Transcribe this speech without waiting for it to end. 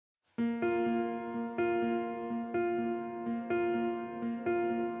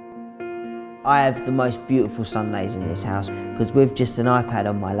I have the most beautiful Sundays in this house because with just an iPad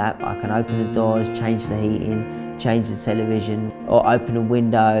on my lap I can open the doors, change the heating, change the television or open a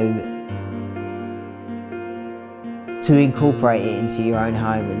window. To incorporate it into your own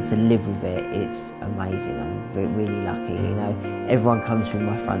home and to live with it, it's amazing. I'm really lucky, you know. Everyone comes through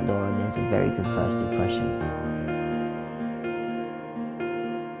my front door and there's a very good first impression.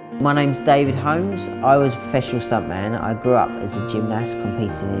 My name's David Holmes. I was a professional stuntman. I grew up as a gymnast,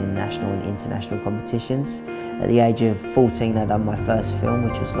 competing in national and international competitions. At the age of 14, I'd done my first film,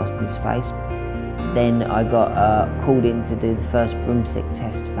 which was Lost in Space. Then I got called in to do the first broomstick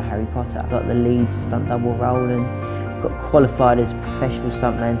test for Harry Potter. I got the lead stunt double role and got qualified as a professional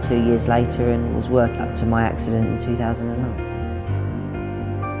stuntman 2 years later and was working up to my accident in 2009.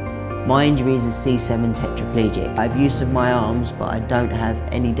 My injury is a C7 tetraplegic. I have use of my arms, but I don't have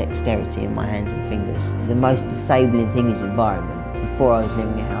any dexterity in my hands and fingers. The most disabling thing is environment. Before I was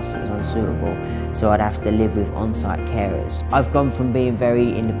living in a house that was unsuitable, so I'd have to live with on-site carers. I've gone from being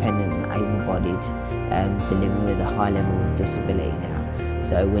very independent and able-bodied to living with a high level of disability now.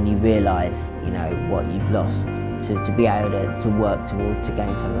 So when you realise, you know, what you've lost, to be able to work toward to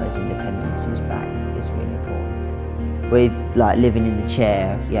gain some of those independences back is really important. With like living in the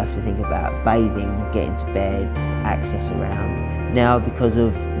chair, you have to think about bathing, getting to bed, access around. Now because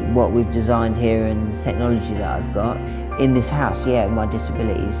of what we've designed here and the technology that I've got, in this house, yeah, my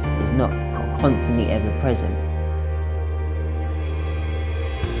disability is not constantly ever present.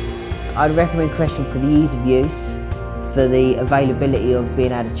 I'd recommend Crestron for the ease of use, for the availability of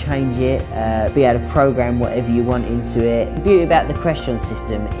being able to change it, be able to program whatever you want into it. The beauty about the Crestron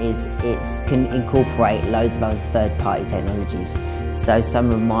system is it can incorporate loads of other third-party technologies. So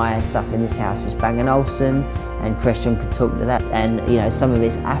some of my stuff in this house is Bang & Olufsen, and Crestron can talk to that. And you know, some of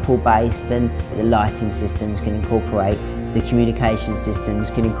it's Apple-based, and the lighting systems can incorporate, the communication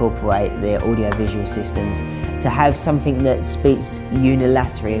systems can incorporate the audio-visual systems. To have something that speaks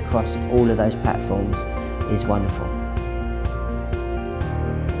unilaterally across all of those platforms is wonderful.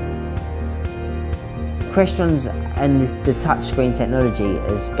 Crestron's and the touchscreen technology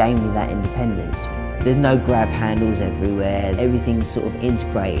has gained me that independence. There's no grab handles everywhere. Everything's sort of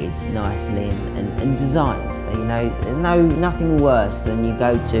integrated nicely and designed. You know, there's nothing worse than you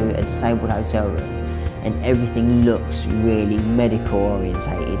go to a disabled hotel room and everything looks really medical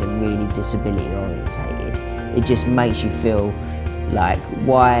orientated and really disability orientated. It just makes you feel like,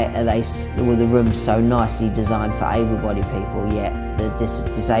 why are the rooms so nicely designed for able-bodied people, yet the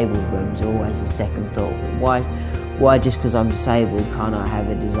disabled rooms are always a second thought. Why just because I'm disabled can't I have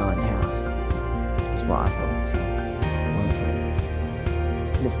a designed house? That's what I thought, so I went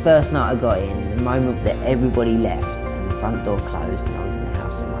for it. The first night I got in, the moment that everybody left and the front door closed and I was in the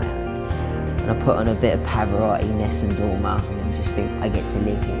house on my own, and I put on a bit of Pavarotti, Ness and Dorma and just think, I get to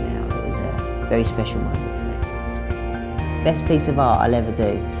live here now. It was a very special moment for me. Best piece of art I'll ever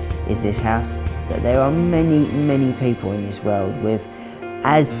do is this house. But there are many, many people in this world with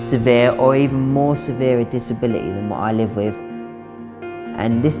as severe or even more severe a disability than what I live with.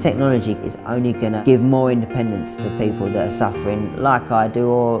 And this technology is only going to give more independence for people that are suffering like I do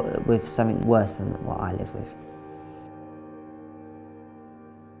or with something worse than what I live with.